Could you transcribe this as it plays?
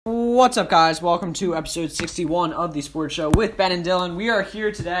What's up, guys? Welcome to episode 61 of the Sports Show with Ben and Dylan. We are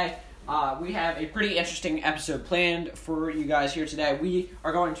here today. We have a pretty interesting episode planned for you guys here today. We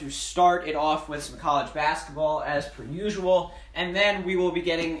are going to start it off with some college basketball as per usual, and then we will be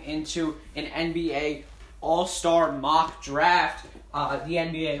getting into an NBA All-Star mock draft. The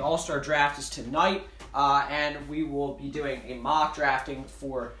NBA All-Star draft is tonight, and we will be doing a mock drafting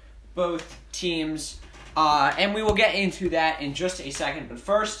for both teams, and we will get into that in just a second. But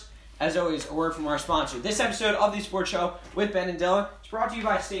first, as always, a word from our sponsor. This episode of the Sports Show with Ben and Dylan is brought to you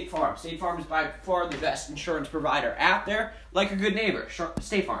by State Farm. State Farm is by far the best insurance provider out there. Like a good neighbor,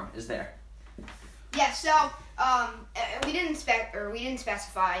 State Farm is there. Yeah, so we didn't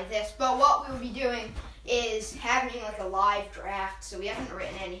specify this, but what we will be doing is having like a live draft. So we haven't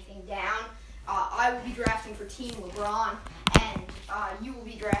written anything down. I will be drafting for Team LeBron, and you will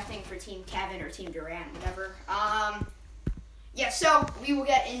be drafting for Team Kevin or Team Durant, whatever. Yeah, so we will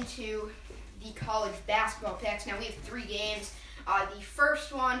get into the college basketball picks. Now, we have 3 games. The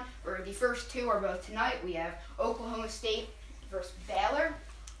first two are both tonight. We have Oklahoma State versus Baylor.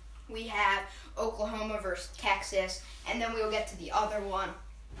 We have Oklahoma versus Texas. And then we will get to the other one.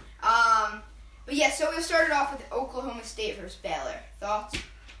 But yeah, so we'll start it off with Oklahoma State versus Baylor. Thoughts?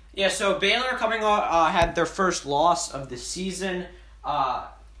 Yeah, so Baylor coming off had their first loss of the season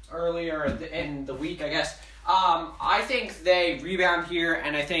earlier in the week, I guess. I think they rebound here,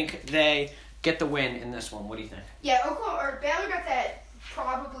 and I think they get the win in this one. What do you think? Yeah, Baylor got that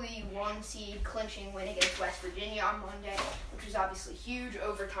probably 1 seed clinching win against West Virginia on Monday, which was obviously huge,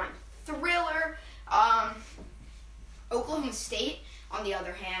 overtime thriller. Oklahoma State, on the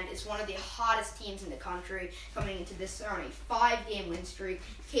other hand, is one of the hottest teams in the country coming into this. They're on a 5-game win streak.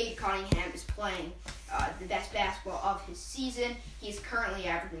 Cade Cunningham is playing the best basketball of his season. He's currently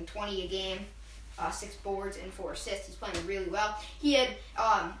averaging 20 a game. 6 boards and 4 assists. He's playing really well. He had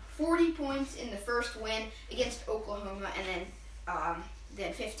 40 points in the first win against Oklahoma, and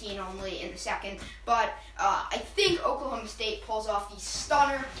then 15 only in the second. But I think Oklahoma State pulls off the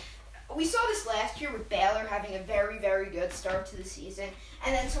stunner. We saw this last year with Baylor having a very, very good start to the season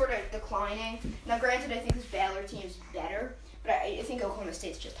and then sort of declining. Now, granted, I think this Baylor team is better, but I think Oklahoma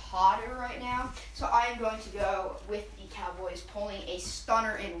State's just hotter right now. So I am going to go with the Cowboys pulling a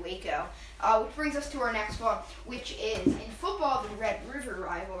stunner in Waco. Which brings us to our next one, which is in football, the Red River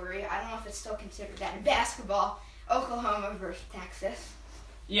rivalry. I don't know if it's still considered that in basketball. Oklahoma versus Texas.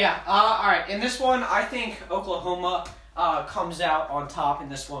 Yeah, all right. In this one, I think Oklahoma comes out on top in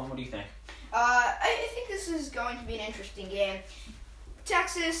this one. What do you think? I think this is going to be an interesting game.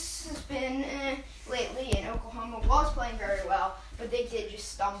 Texas has been lately, and Oklahoma was playing very well, but they did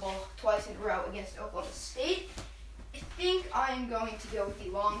just stumble twice in a row against Oklahoma State. I think I am going to go with the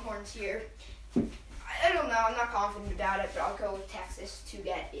Longhorns here. I don't know. I'm not confident about it, but I'll go with Texas to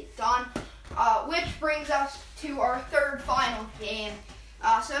get it done. Which brings us to our third final game.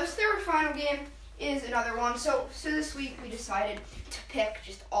 So this third final game is another one. So this week we decided to pick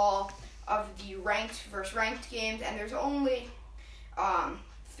just all of the ranked versus ranked games, and there's only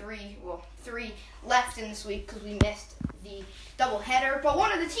 3 left in this week because we missed the doubleheader. But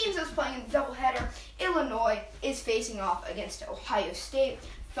one of the teams that's playing in the doubleheader, Illinois, is facing off against Ohio State.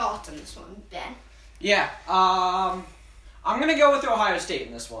 Thoughts on this one, Ben? Yeah, I'm going to go with Ohio State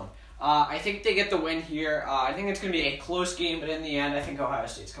in this one. I think they get the win here. I think it's going to be a close game, but in the end, I think Ohio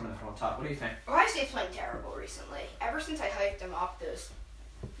State's coming up on top. What do you think? Ohio State's playing terrible recently. Ever since I hyped them up, those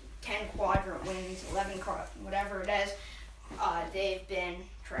 10 quadrant wins, 11 whatever it is, they've been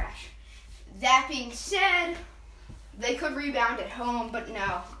trash. That being said, they could rebound at home, but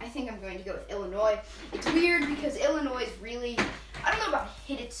no, I think I'm going to go with Illinois. It's weird because Illinois is really, I don't know about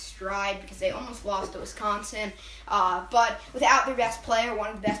hit its stride because they almost lost to Wisconsin, but without their best player, one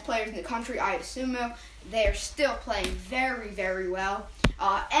of the best players in the country, Idosumu, they are still playing very, very well.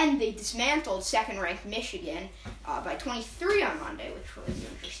 And they dismantled second-ranked Michigan by 23 on Monday, which was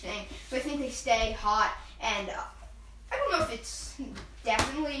interesting. So I think they stay hot, and I don't know if it's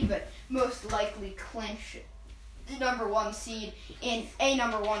definitely, but most likely clinch the number 1 seed in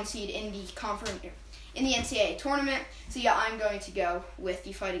the conference in the NCAA tournament. So yeah, I'm going to go with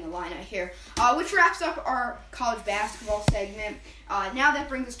the Fighting Illini here, which wraps up our college basketball segment. Now that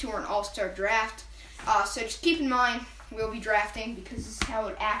brings us to our All-Star draft. So just keep in mind, we'll be drafting, because this is how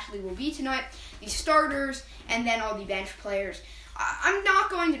it actually will be tonight, the starters and then all the bench players. I'm not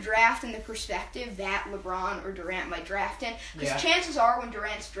going to draft in the perspective that LeBron or Durant might draft in, because chances are when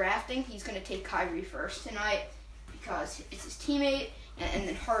Durant's drafting, he's going to take Kyrie first tonight because it's his teammate, and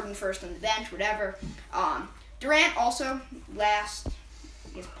then Harden first on the bench, whatever. Durant also, last,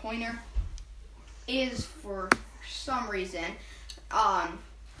 pointer, is for some reason,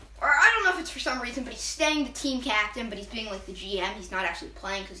 or for some reason, but he's staying the team captain, but he's being like the GM. He's not actually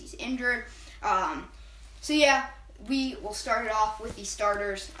playing because he's injured. So yeah, we will start it off with the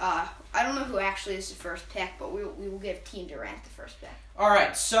starters. I don't know who actually is the first pick, but we will give Team Durant the first pick. All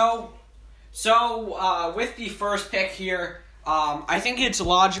right, so with the first pick here, I think it's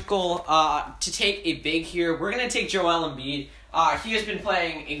logical to take a big here. We're going to take Joel Embiid. He has been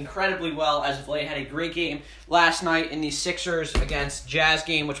playing incredibly well as of late. Had a great game last night in the Sixers against Jazz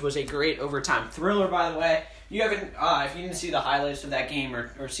game, which was a great overtime thriller, by the way. You haven't, if you didn't see the highlights of that game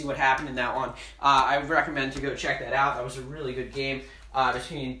or see what happened in that one, I would recommend to go check that out. That was a really good game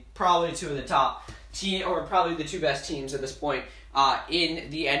between probably two of the top team, or probably the two best teams at this point in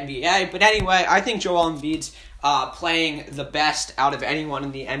the NBA. But anyway, I think Joel Embiid's playing the best out of anyone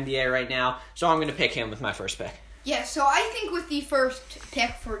in the NBA right now, so I'm going to pick him with my first pick. Yeah, so I think with the first pick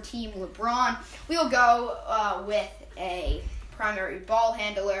for Team LeBron, we'll go with a primary ball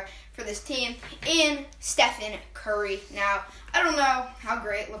handler for this team in Stephen Curry. Now, I don't know how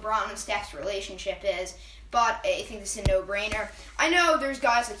great LeBron and Steph's relationship is, but I think this is a no-brainer. I know there's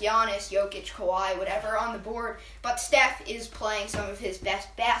guys like Giannis, Jokic, Kawhi, whatever on the board, but Steph is playing some of his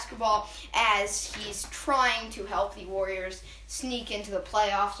best basketball as he's trying to help the Warriors sneak into the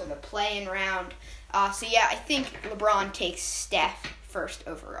playoffs or the play-in round. So yeah, I think LeBron takes Steph first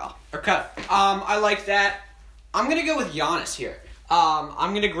overall. Okay, I like that. I'm going to go with Giannis here.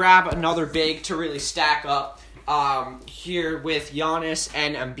 I'm going to grab another big to really stack up here with Giannis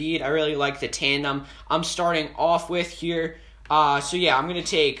and Embiid. I really like the tandem I'm starting off with here. So yeah, I'm going to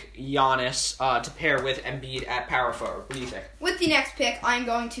take Giannis to pair with Embiid at power forward. What do you think? With the next pick, I'm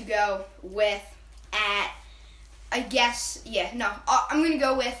going to go with I'm going to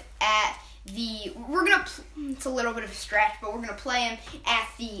go with it's a little bit of a stretch, but we're going to play him at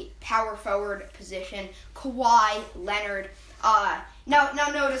the power forward position, Kawhi Leonard. Now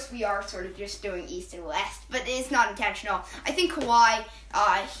notice we are sort of just doing East and West, but it's not intentional. I think Kawhi,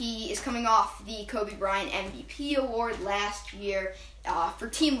 he is coming off the Kobe Bryant MVP award last year for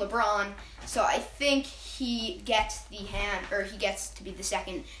Team LeBron, so I think he gets to be the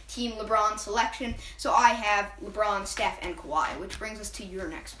second Team LeBron selection. So I have LeBron, Steph, and Kawhi, which brings us to your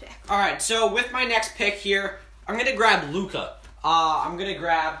next pick. All right, so with my next pick here, I'm going to grab Luka. I'm going to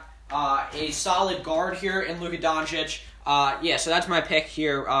grab a solid guard here in Luka Doncic. So that's my pick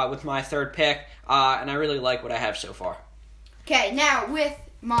here with my third pick, and I really like what I have so far. Okay, now with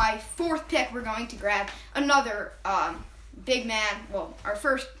my fourth pick, we're going to grab another big man, well, our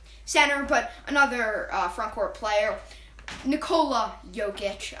first center, but another front court player, Nikola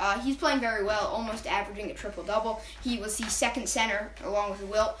Jokic. He's playing very well, almost averaging a triple-double. He was the second center, along with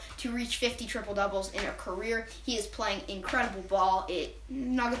Wilt, to reach 50 triple-doubles in a career. He is playing incredible ball.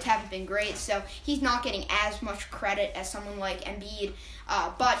 Nuggets haven't been great, so he's not getting as much credit as someone like Embiid,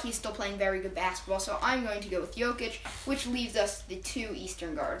 but he's still playing very good basketball. So I'm going to go with Jokic, which leaves us the two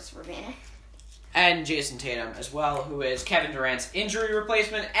Eastern guards remaining. And Jason Tatum as well, who is Kevin Durant's injury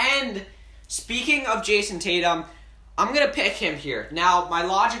replacement. And speaking of Jason Tatum, I'm going to pick him here. Now, my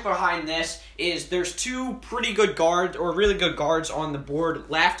logic behind this is there's two pretty good guards, or really good guards on the board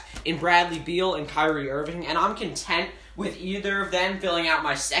left in Bradley Beal and Kyrie Irving, and I'm content with either of them filling out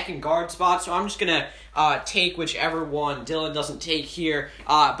my second guard spot, so I'm just going to take whichever one Dylan doesn't take here,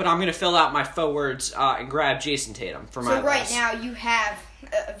 but I'm going to fill out my forwards and grab Jason Tatum for my list. So right now you have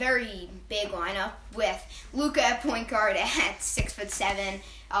a very big lineup with Luka at point guard at 6'7",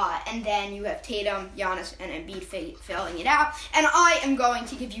 and then you have Tatum, Giannis, and Embiid filling it out. And I am going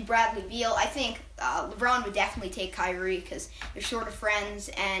to give you Bradley Beal. I think LeBron would definitely take Kyrie because they're sort of friends,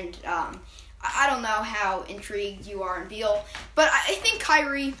 and I don't know how intrigued you are in Beal, but I think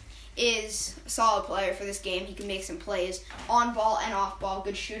Kyrie is a solid player for this game. He can make some plays on ball and off ball.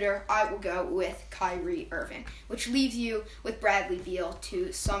 Good shooter. I will go with Kyrie Irving, which leaves you with Bradley Beal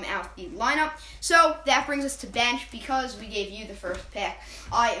to sum out the lineup. So that brings us to bench. Because we gave you the first pick,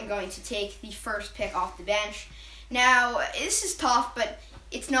 I am going to take the first pick off the bench. Now, this is tough, but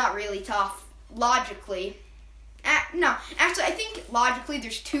it's not really tough logically. No, actually, I think logically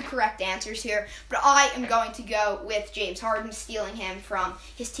there's two correct answers here, but I am going to go with James Harden, stealing him from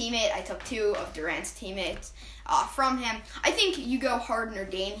his teammate. I took two of Durant's teammates from him. I think you go Harden or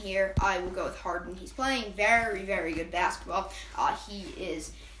Dame here. I will go with Harden. He's playing very, very good basketball. He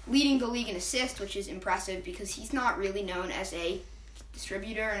is leading the league in assists, which is impressive because he's not really known as a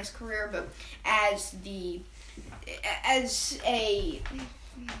distributor in his career, but as a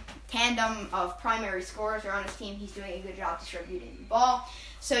tandem of primary scorers are on his team, he's doing a good job distributing the ball.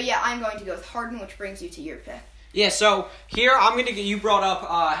 So yeah, I'm going to go with Harden, which brings you to your pick. Yeah, so here I'm going to get, you brought up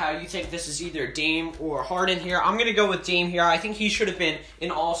how you think this is either Dame or Harden here. I'm going to go with Dame here. I think he should have been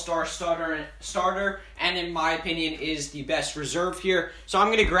an all-star starter, and in my opinion is the best reserve here. So I'm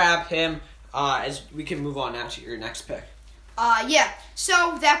going to grab him as we can move on now to your next pick.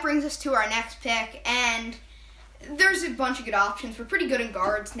 So that brings us to our next pick, and there's a bunch of good options. We're pretty good in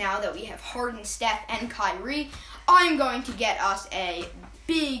guards now that we have Harden, Steph, and Kyrie. I'm going to get us a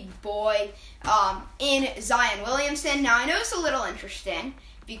big boy in Zion Williamson. Now, I know it's a little interesting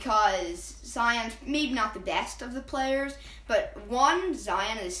because Zion's maybe not the best of the players, but one,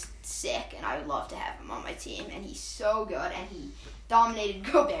 Zion is sick, and I would love to have him on my team, and he's so good, and he dominated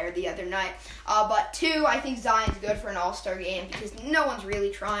Gobert the other night. But two, I think Zion's good for an all-star game because no one's really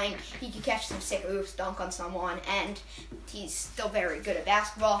trying. He can catch some sick oops, dunk on someone, and he's still very good at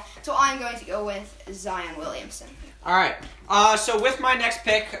basketball. So I'm going to go with Zion Williamson. All right. So with my next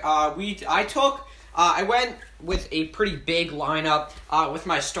pick, I went with a pretty big lineup with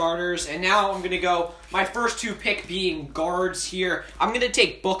my starters, and now I'm going to go my first two pick being guards here. I'm going to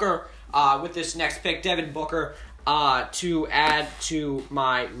take Booker with this next pick, Devin Booker, to add to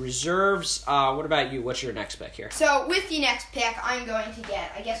my reserves. What about you? What's your next pick here? So with the next pick, I'm going to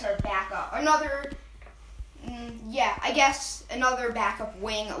get, our backup. Another backup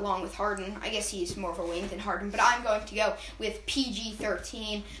wing along with Harden. I guess he's more of a wing than Harden, but I'm going to go with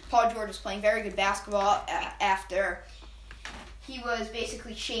PG-13. Paul George is playing very good basketball after he was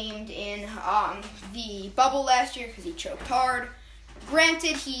basically shamed in the bubble last year because he choked hard.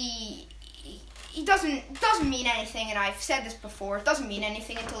 Granted, he doesn't mean anything, and I've said this before. It doesn't mean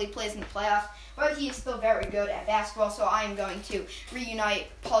anything until he plays in the playoffs, but he is still very good at basketball, so I am going to reunite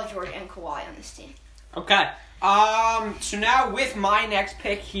Paul George and Kawhi on this team. Okay. So now with my next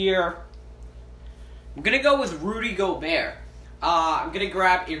pick here, I'm going to go with Rudy Gobert. I'm going to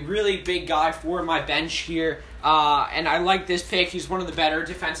grab a really big guy for my bench here, and I like this pick. He's one of the better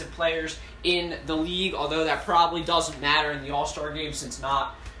defensive players in the league, although that probably doesn't matter in the All-Star game since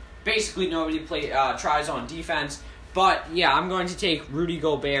basically nobody tries on defense. But, yeah, I'm going to take Rudy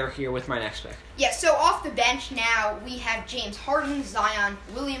Gobert here with my next pick. Yeah, so off the bench now, we have James Harden, Zion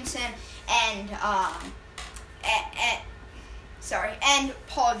Williamson, and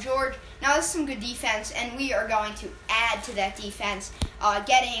Paul George. Now, this is some good defense, and we are going to add to that defense,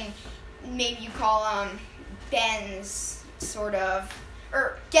 getting, maybe you call him Ben's sort of,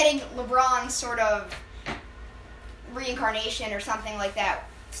 or getting LeBron's sort of reincarnation or something like that,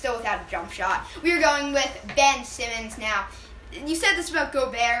 still without a jump shot. We are going with Ben Simmons now. You said this about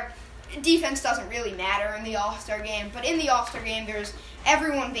Gobert. Defense doesn't really matter in the All-Star game, but in the All-Star game,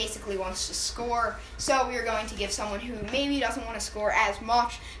 everyone basically wants to score, so we are going to give someone who maybe doesn't want to score as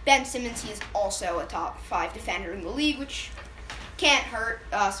much. Ben Simmons, he is also a top 5 defender in the league, which can't hurt,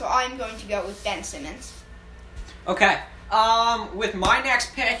 so I'm going to go with Ben Simmons. Okay, with my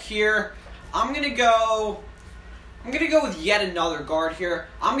next pick here, I'm going to go with yet another guard here.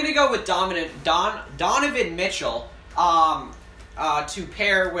 I'm going to go with Donovan Mitchell to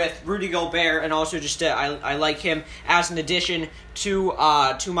pair with Rudy Gobert, and also just I like him as an addition to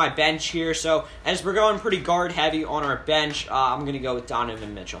my bench here. So as we're going pretty guard heavy on our bench, I'm going to go with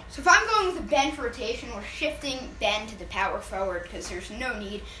Donovan Mitchell. So if I'm going with a bench rotation, we're shifting Ben to the power forward because there's no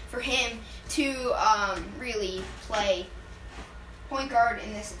need for him to really play point guard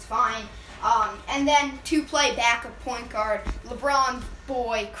in this. It's fine. And then to play backup point guard, LeBron's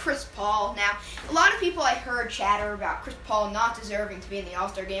boy, Chris Paul. Now, a lot of people I heard chatter about Chris Paul not deserving to be in the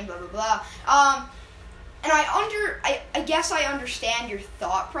All-Star game, blah, blah, blah. And I guess I understand your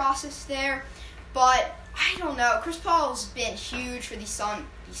thought process there, but I don't know. Chris Paul's been huge for the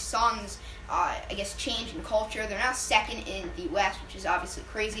Suns. I guess change in culture. They're now second in the West, which is obviously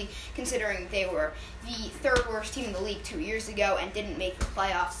crazy considering they were the third worst team in the league 2 years ago and didn't make the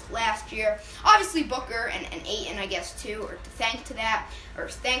playoffs last year. Obviously Booker and Ayton, I guess, too, are thank for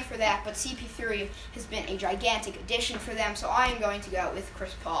that, but CP3 has been a gigantic addition for them, so I am going to go with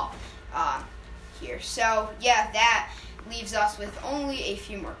Chris Paul here. So, yeah, that leaves us with only a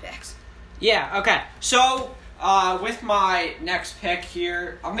few more picks. Yeah, okay. So, with my next pick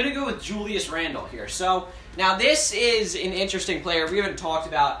here, I'm going to go with Julius Randle here. So, now this is an interesting player. We haven't talked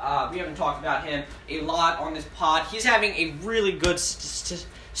about him a lot on this pod. He's having a really good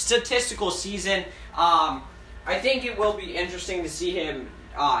statistical season. I think it will be interesting to see him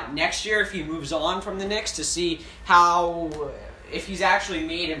next year if he moves on from the Knicks to see if he's actually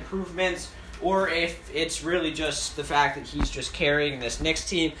made improvements or if it's really just the fact that he's just carrying this Knicks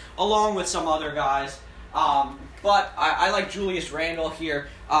team along with some other guys. But I like Julius Randle here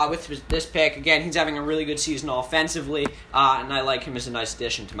with this pick. Again, he's having a really good season offensively, and I like him as a nice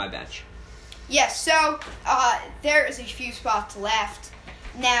addition to my bench. Yes, so there is a few spots left.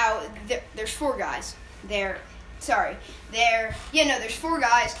 Now, there's 4 guys. There's 4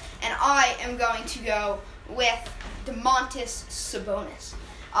 guys, and I am going to go with Domantas Sabonis.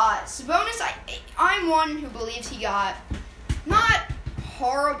 Sabonis, I'm one who believes he got not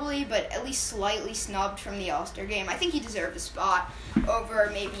horribly, but at least slightly snubbed from the All-Star game. I think he deserved a spot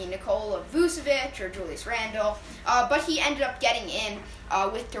over maybe Nikola Vucevic or Julius Randle, but he ended up getting in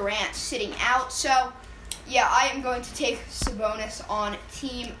with Durant sitting out. So, yeah, I am going to take Sabonis on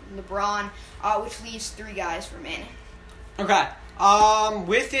Team LeBron, which leaves 3 guys remaining. Okay.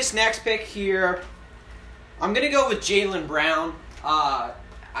 With this next pick here, I'm going to go with Jaylen Brown,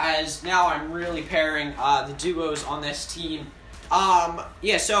 as now I'm really pairing the duos on this team.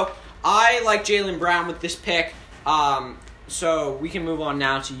 So I like Jaylen Brown with this pick. So we can move on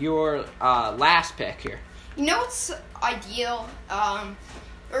now to your last pick here. You know what's ideal?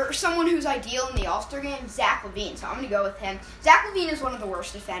 Or someone who's ideal in the All-Star game? Zach LaVine. So I'm going to go with him. Zach LaVine is one of the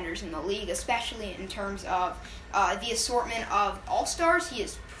worst defenders in the league, especially in terms of the assortment of All-Stars. He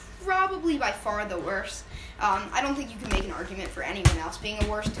is probably by far the worst. I don't think you can make an argument for anyone else being a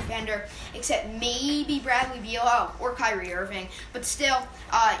worse defender, except maybe Bradley Beal or Kyrie Irving. But still,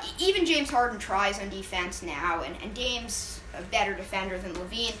 even James Harden tries on defense now, and Dame's a better defender than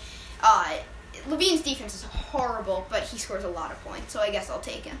LaVine. LaVine's defense is horrible, but he scores a lot of points, so I guess I'll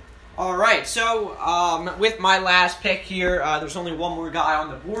take him. All right, so with my last pick here, there's only one more guy on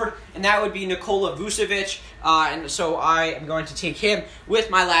the board, and that would be Nikola Vucevic, and so I am going to take him with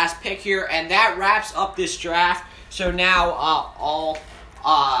my last pick here, and that wraps up this draft. So now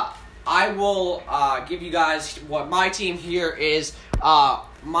I will give you guys what my team here is.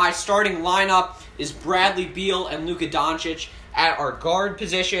 My starting lineup is Bradley Beal and Luka Doncic at our guard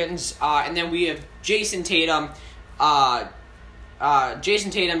positions, and then we have Jason Tatum, Giannis,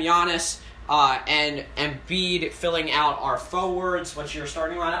 and Embiid filling out our forwards. What's your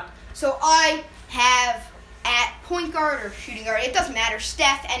starting lineup? So I have at point guard or shooting guard, it doesn't matter,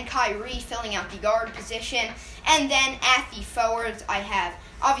 Steph and Kyrie filling out the guard position. And then at the forwards, I have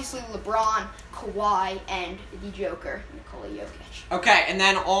obviously LeBron, Kawhi, and the Joker, Nikola Jokic. Okay, and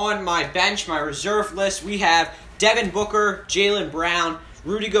then on my bench, my reserve list, we have Devin Booker, Jaylen Brown,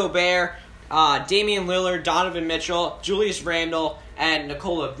 Rudy Gobert, Damian Lillard, Donovan Mitchell, Julius Randle, and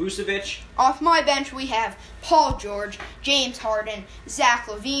Nikola Vucevic. Off my bench, we have Paul George, James Harden, Zach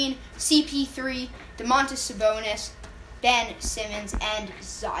LaVine, CP3, Domantas Sabonis, Ben Simmons, and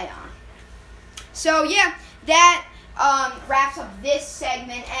Zion. So, yeah, that wraps up this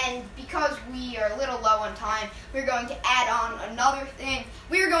segment, and because we are a little low on time, we're going to add on another thing.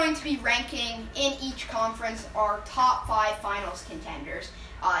 We're going to be ranking in each conference our top 5 finals contenders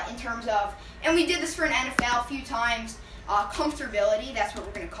in terms of, and we did this for an NFL a few times, comfortability, that's what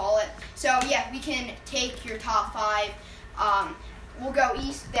we're going to call it. So, yeah, we can take your top 5. We'll go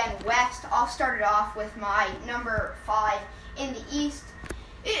east, then west. I'll start it off with my number 5 in the east.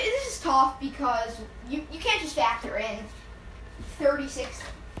 This is tough because you can't just factor in 36.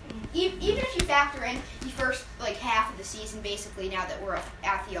 Even if you factor in the first half of the season, basically, now that we're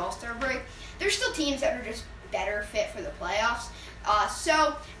at the All-Star break, there's still teams that are just better fit for the playoffs.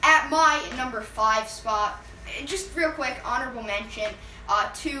 So at my number 5 spot, just real quick, honorable mention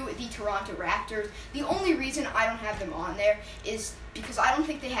to the Toronto Raptors. The only reason I don't have them on there is because I don't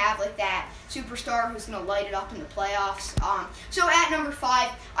think they have that superstar who's going to light it up in the playoffs. So at number 5,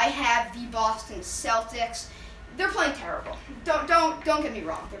 I have the Boston Celtics. They're playing terrible. Don't get me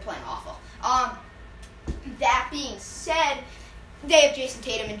wrong. They're playing awful. That being said, they have Jason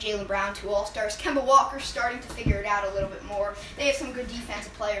Tatum and Jaylen Brown, 2 All-Stars. Kemba Walker's starting to figure it out a little bit more. They have some good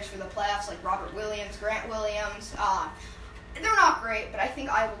defensive players for the playoffs, like Robert Williams, Grant Williams. They're not great, but I think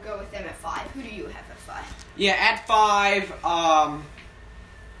I will go with them at 5. Who do you have at 5? Yeah, at 5, I'm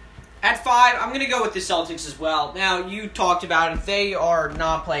going to go with the Celtics as well. Now, you talked about it. They are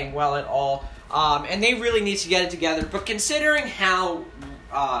not playing well at all, and they really need to get it together. But considering how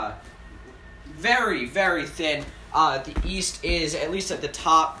very, very thin the East is, at least at the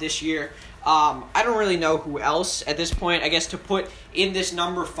top this year, I don't really know who else at this point, I guess, to put in this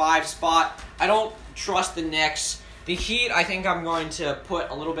number 5 spot. I don't trust the Knicks. The Heat, I think I'm going to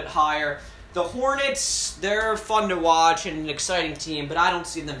put a little bit higher. The Hornets, they're fun to watch and an exciting team, but I don't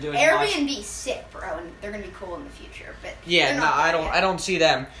see them doing much. Airbnb's sick, bro, and they're going to be cool in the future. But yeah, no, I don't see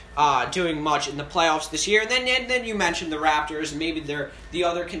them doing much in the playoffs this year. And then you mentioned the Raptors, and maybe they're the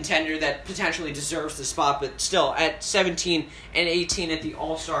other contender that potentially deserves the spot, but still at 17 and 18 at the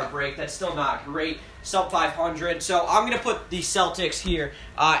All-Star break, that's still not great. Sub 500. So I'm going to put the Celtics here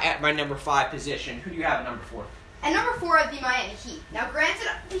at my number 5 position. Who do you have at number 4? At number 4, I have the Miami Heat. Now, granted,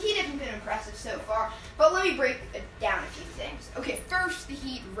 the Heat haven't been impressive so far, but let me break down a few things. Okay, first, the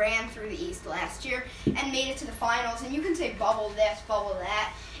Heat ran through the East last year and made it to the finals, and you can say bubble this, bubble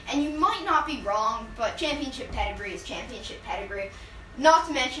that, and you might not be wrong, but championship pedigree is championship pedigree. Not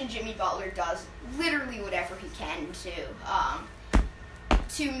to mention Jimmy Butler does literally whatever he can to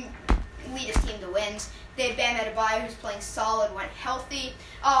lead his team to wins. They have Bam Adebayo, who's playing solid when healthy.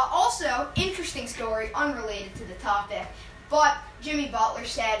 Also, interesting story, unrelated to the topic, but Jimmy Butler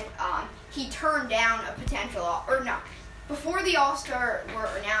said he turned down a potential, before the All-Star were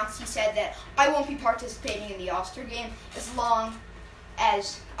announced, he said that I won't be participating in the All-Star game as long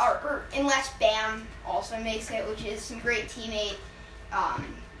as, or unless Bam also makes it, which is some great teammate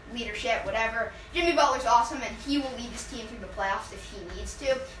leadership, whatever. Jimmy Butler's awesome, and he will lead his team through the playoffs if he needs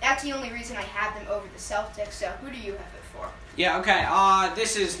to. That's the only reason I have them over the Celtics, so who do you have it for? Yeah, okay.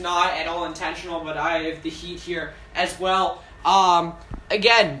 This is not at all intentional, but I have the Heat here as well.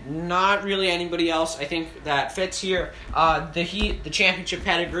 Again, not really anybody else I think that fits here. The Heat, the championship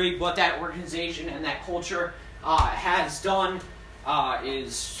pedigree, what that organization and that culture has done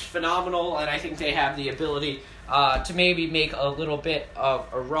is phenomenal, and I think they have the ability to maybe make a little bit of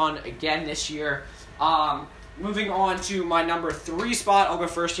a run again this year. Moving on to my number 3 spot, I'll go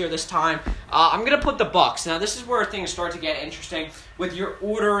first here this time. I'm going to put the Bucks. Now, this is where things start to get interesting with your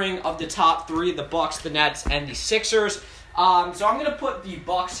ordering of the top 3, the Bucks, the Nets, and the Sixers. So I'm going to put the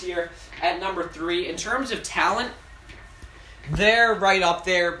Bucks here at number 3. In terms of talent, they're right up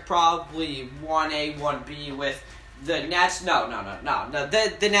there, probably 1A, 1B with the Nets. No.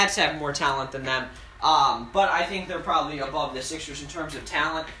 The Nets have more talent than them. But I think they're probably above the Sixers in terms of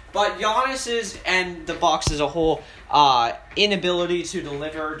talent. But Giannis's and the Bucks as a whole inability to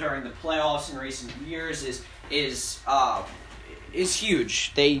deliver during the playoffs in recent years is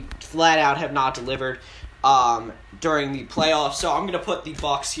huge. They flat out have not delivered during the playoffs. So I'm going to put the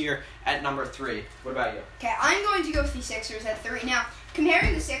Bucks here at number 3. What about you? Okay, I'm going to go with the Sixers at 3. Now,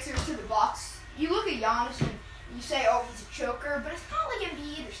 comparing the Sixers to the Bucks, you look at Giannis and you say, oh, he's a choker, but it's not like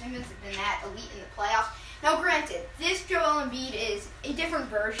Embiid or Simmons have been that elite in the playoffs. Now, granted, this Joel Embiid is a different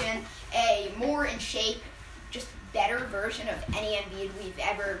version, a more in shape, just better version of any Embiid we've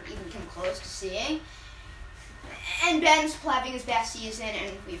ever even come close to seeing. And Ben's having his best season,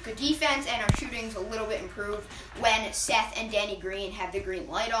 and we have good defense, and our shooting's a little bit improved when Seth and Danny Green have the green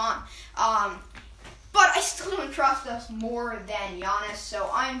light on. But I still don't trust us more than Giannis, so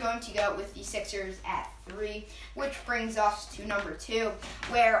I'm going to go with the Sixers at 3, which brings us to number 2,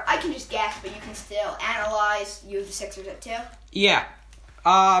 where I can just guess, but you can still analyze. You have the Sixers at 2? Yeah.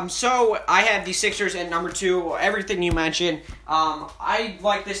 So I have the Sixers at number 2. Everything you mentioned. I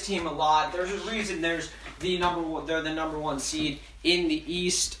like this team a lot. There's a reason they're the number 1 seed in the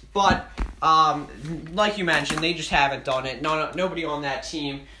East, but like you mentioned, they just haven't done it. Nobody on that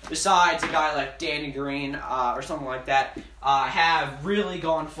team, besides a guy like Danny Green or something like that, have really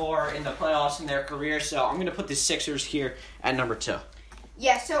gone far in the playoffs in their career. So I'm going to put the Sixers here at number 2.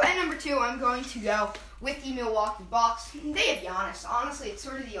 Yeah, so at number 2, I'm going to go with the Milwaukee Bucks. They have Giannis. Honestly, it's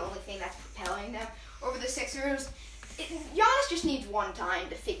sort of the only thing that's propelling them over the Sixers. Giannis just needs one time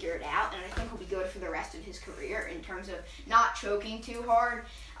to figure it out, and I think he'll be good for the rest of his career in terms of not choking too hard.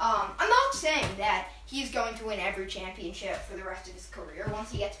 I'm not saying that he's going to win every championship for the rest of his career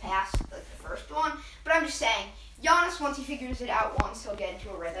once he gets past the first one, but I'm just saying, Giannis, once he figures it out once, he'll get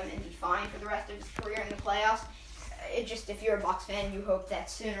into a rhythm and be fine for the rest of his career in the playoffs. If you're a Bucks fan, you hope that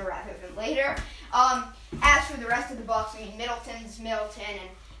sooner rather than later. As for the rest of the Bucks, I mean, Middleton's Middleton,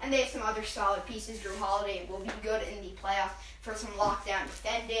 and they have some other solid pieces. Drew Holiday will be good in the playoffs for some lockdown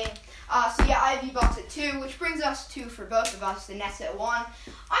defending. So yeah, I have the Bucks at 2, which brings us to, for both of us, the Nets at 1. I'm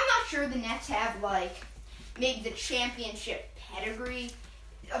not sure the Nets have, maybe the championship pedigree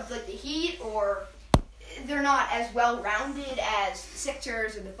of, the Heat, or they're not as well-rounded as the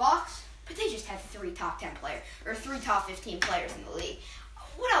Sixers or the Bucks, but they just have 3 top 10 players, or 3 top 15 players in the league.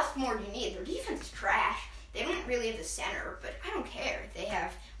 What else more do you need? Their defense is trash. They don't really have the center, but I don't care. They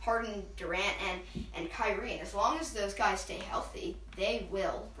have Harden, Durant, and Kyrie, and as long as those guys stay healthy, they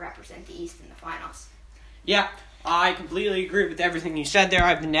will represent the East in the finals. Yeah, I completely agree with everything you said there. I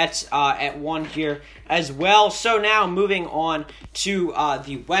have the Nets at 1 here as well. So now moving on to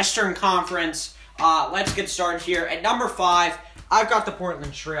the Western Conference. Let's get started here. At number 5, I've got the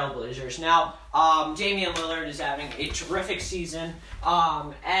Portland Trail Blazers. Now, Damian Lillard is having a terrific season,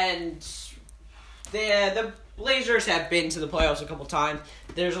 and the Blazers have been to the playoffs a couple times.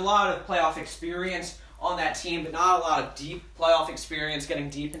 There's a lot of playoff experience on that team, but not a lot of deep playoff experience getting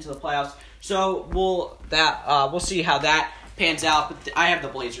deep into the playoffs. So we'll see how that pans out. But I have the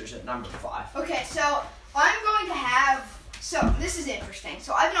Blazers at number 5. Okay, so I'm going to have. So this is interesting.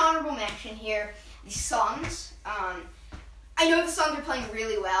 So I have an honorable mention here. The Suns. I know the Suns are playing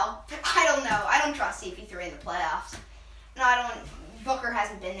really well, but I don't know. I don't trust CP3 in the playoffs. No, I don't. Booker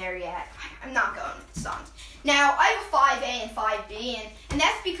hasn't been there yet. I'm not going with the Suns. Now, I have a 5A and 5B, and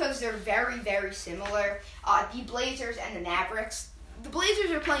that's because they're very, very similar. The Blazers and the Mavericks. The Blazers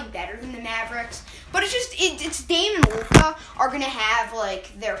are playing better than the Mavericks, but it's Dame and Luka are going to have,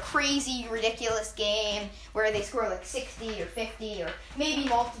 like, their crazy, ridiculous game where they score, like, 60 or 50 or maybe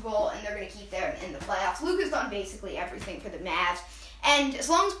multiple, and they're going to keep them in the playoffs. Luka's done basically everything for the Mavs, and as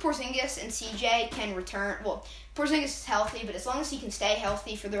long as Porzingis and CJ can return, well, Porzingis is healthy, but as long as he can stay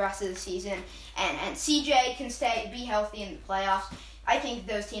healthy for the rest of the season, and CJ can be healthy in the playoffs, I think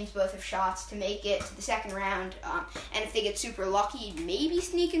those teams both have shots to make it to the second round, and if they get super lucky, maybe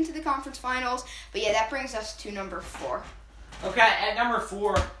sneak into the conference finals. But yeah, that brings us to number 4. Okay, at number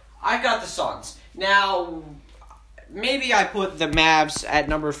 4, I've got the Suns. Now, maybe I put the Mavs at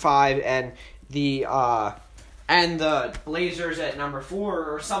number 5 and the Blazers at number 4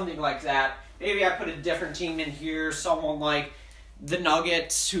 or something like that. Maybe I put a different team in here, someone like the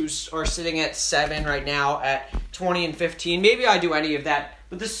Nuggets, who are sitting at 7 right now at 20 and 15. Maybe I do any of that,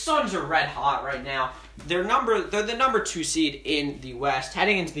 but the Suns are red hot right now. They're the number 2 seed in the West,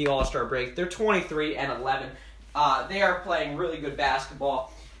 heading into the All-Star break. They're 23 and 11. They are playing really good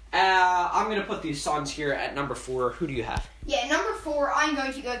basketball. I'm going to put the Suns here at number 4. Who do you have? Yeah, number 4, I'm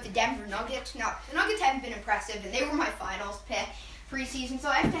going to go with the Denver Nuggets. Now, the Nuggets haven't been impressive, and they were my finals pick preseason, so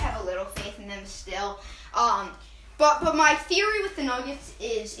I have to have a little faith in them still. But my theory with the Nuggets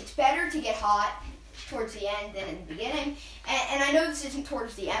is it's better to get hot towards the end than in the beginning. And I know this isn't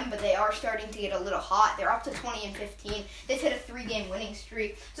towards the end, but they are starting to get a little hot. They're up to 20 and 15. They've hit a 3-game winning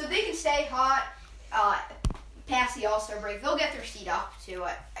streak. So if they can stay hot past the All-Star break, they'll get their seed up to,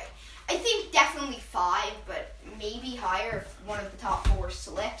 I think definitely 5, but maybe higher if one of the top 4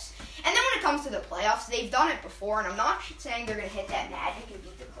 slips. And then when it comes to the playoffs, they've done it before, and I'm not saying they're going to hit that magic and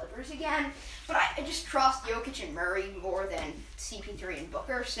beat the Clippers again, but I just trust Jokic and Murray more than CP3 and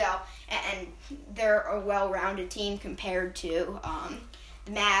Booker, and they're a well-rounded team compared to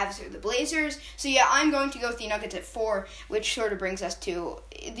the Mavs or the Blazers. So yeah, I'm going to go with the Nuggets at 4, which sort of brings us to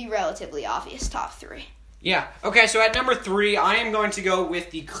the relatively obvious top 3. Yeah. Okay, so at number 3, I am going to go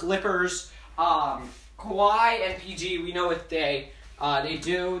with the Clippers. Kawhi and PG, we know what they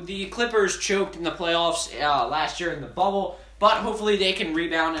do. The Clippers choked in the playoffs last year in the bubble, but hopefully they can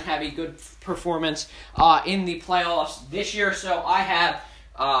rebound and have a good performance in the playoffs this year. So I have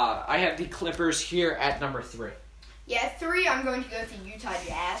the Clippers here at number 3. Yeah, at 3, I'm going to go with the Utah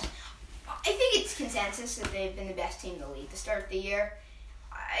Jazz. I think it's consensus that they've been the best team in the league to start the year.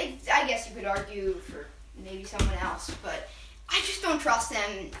 I guess you could argue for maybe someone else, but I just don't trust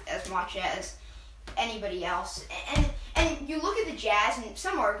them as much as anybody else. And you look at the Jazz, and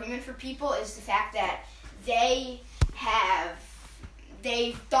some argument for people is the fact that they've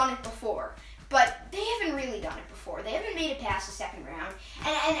done it before, but they haven't really done it before. They haven't made it past the second round,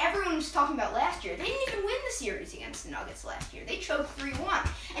 and everyone was talking about last year. They didn't even win the series against the Nuggets last year. They choked 3-1,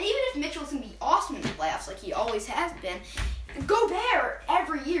 and even if Mitchell's going to be awesome in the playoffs like he always has been, Gobert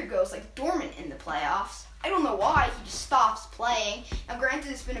every year goes like dormant in the playoffs. I don't know why. He just stops playing. Now,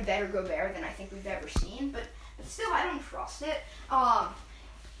 granted, it's been a better Gobert than I think we've ever seen, but still, I don't trust it. I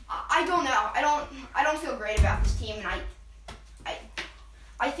don't know. I don't feel great about this team, and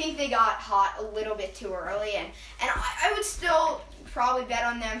I think they got hot a little bit too early, and I would still probably bet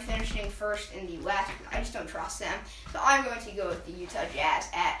on them finishing first in the West. I just don't trust them. So I'm going to go with the Utah Jazz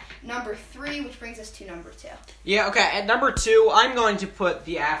at number 3, which brings us to number 2. Yeah, okay. At number 2, I'm going to put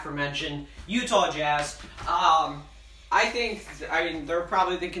the aforementioned Utah Jazz. They're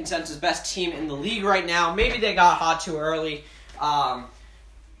probably the consensus best team in the league right now. Maybe they got hot too early.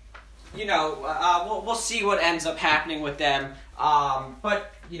 We'll see what ends up happening with them.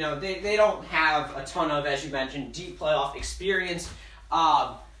 But they don't have a ton of, as you mentioned, deep playoff experience,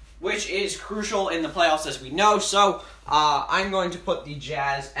 which is crucial in the playoffs, as we know. So I'm going to put the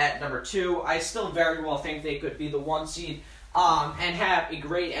Jazz at number 2. I still very well think they could be the 1 seed and have a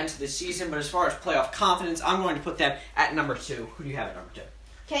great end to the season. But as far as playoff confidence, I'm going to put them at number 2. Who do you have at number 2?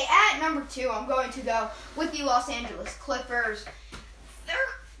 Okay, at number 2, I'm going to go with the Los Angeles Clippers. They're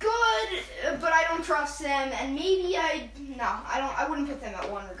good, but I don't trust them, and maybe I wouldn't put them at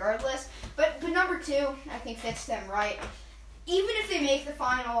 1 regardless. But number 2, I think fits them right. Even if they make the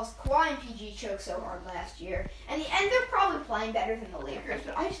finals, Kawhi and PG choked so hard last year, and they're probably playing better than the Lakers,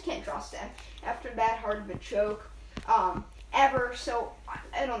 but I just can't trust them after that hard of a choke ever. So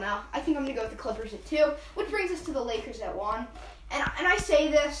I don't know. I think I'm gonna go with the Clippers at 2, which brings us to the Lakers at 1. And I say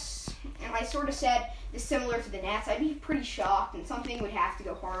this, and I sort of said this similar to the Nets, I'd be pretty shocked and something would have to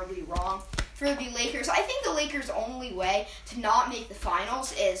go horribly wrong for the Lakers. I think the Lakers' only way to not make the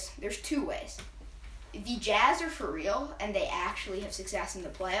finals is, there's two ways. The Jazz are for real and they actually have success in the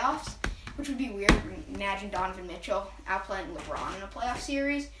playoffs, which would be weird. Imagine Donovan Mitchell outplaying LeBron in a playoff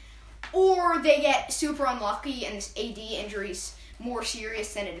series. Or they get super unlucky and this AD injury's more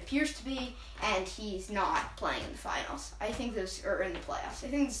serious than it appears to be, and he's not playing in the finals. I think those are in the playoffs. I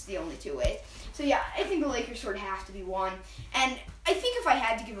think this is the only two ways. So yeah, I think the Lakers sort of have to be one. And I think if I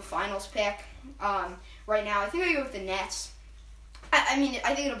had to give a finals pick right now, I think I'd go with the Nets. I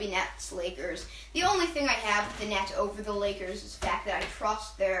think it'll be Nets-Lakers. The only thing I have with the Nets over the Lakers is the fact that I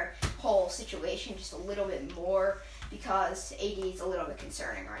trust their whole situation just a little bit more because AD is a little bit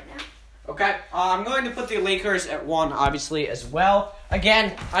concerning right now. Okay, I'm going to put the Lakers at 1, obviously, as well.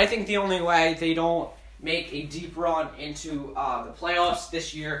 Again, I think the only way they don't make a deep run into the playoffs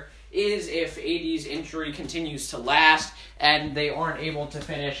this year is if AD's injury continues to last and they aren't able to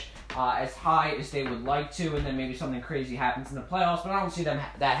finish as high as they would like to, and then maybe something crazy happens in the playoffs, but I don't see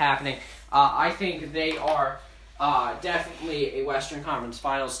that happening. I think they are definitely a Western Conference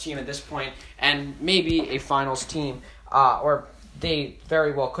Finals team at this point, and maybe a Finals team, or they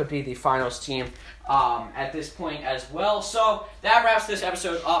very well could be the Finals team at this point as well. So that wraps this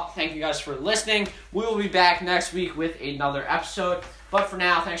episode up. Thank you guys for listening. We will be back next week with another episode. But for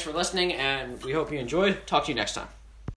now, thanks for listening, and we hope you enjoyed. Talk to you next time.